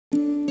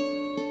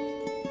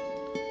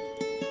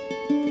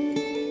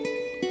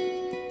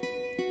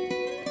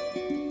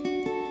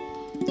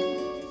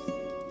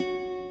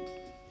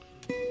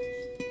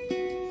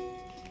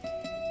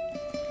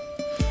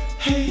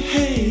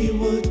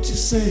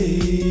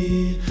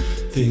say,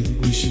 think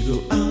we should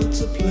go out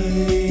to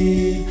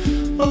play,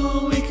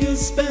 or we could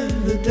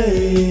spend the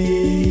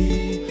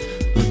day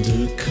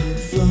under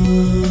covers,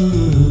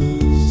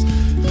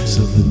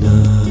 so the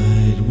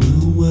night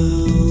will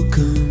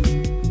welcome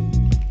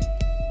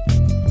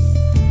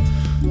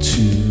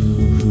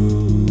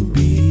to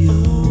be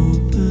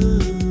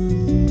open.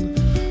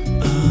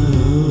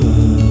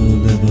 Oh,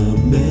 never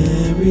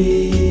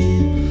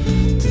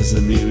married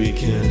doesn't mean we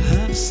can't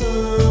have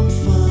some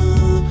fun.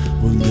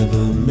 We'll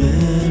never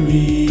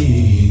marry.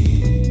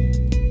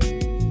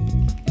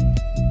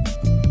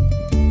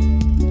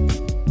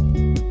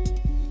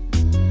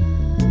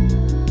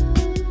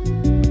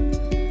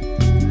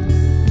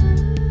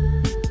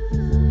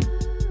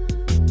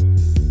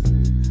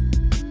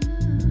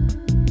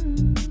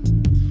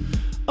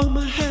 On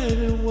my head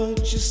and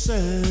what you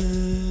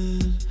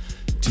said,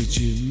 did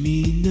you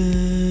mean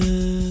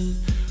it?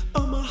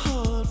 On my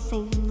heart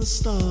from the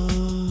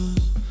start,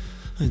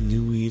 I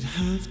knew we'd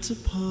have to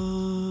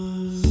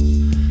part.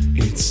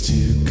 It's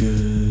too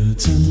good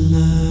to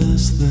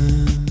last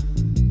then,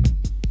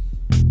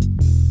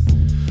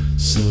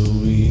 so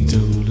we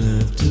don't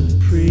have to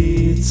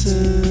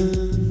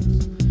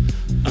pretend.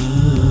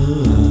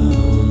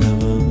 Oh,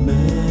 never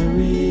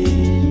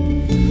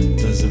married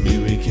doesn't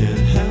mean we can't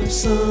have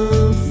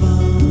some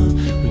fun.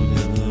 We'll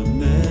never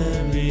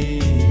marry.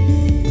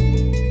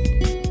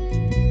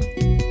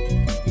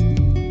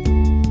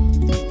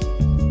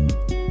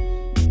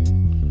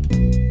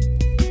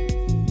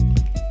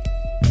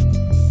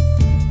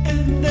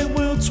 And then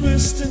we'll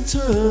twist and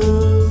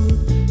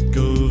turn,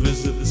 go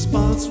visit the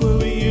spots where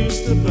we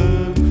used to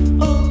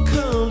burn, all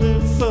curled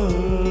in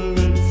fur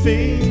and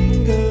fingers.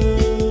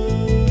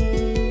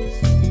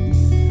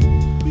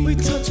 We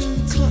touch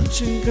and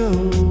clutch and go.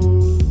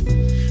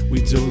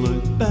 We don't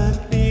look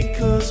back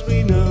because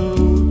we know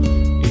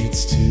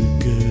it's too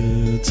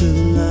good to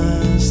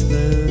last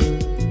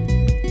then,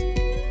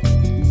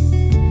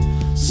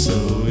 so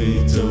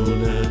we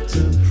don't have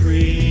to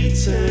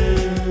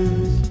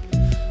pretend.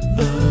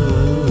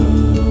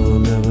 Oh,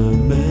 never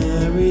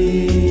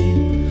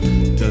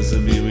married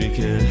doesn't mean we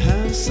can't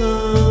have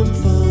some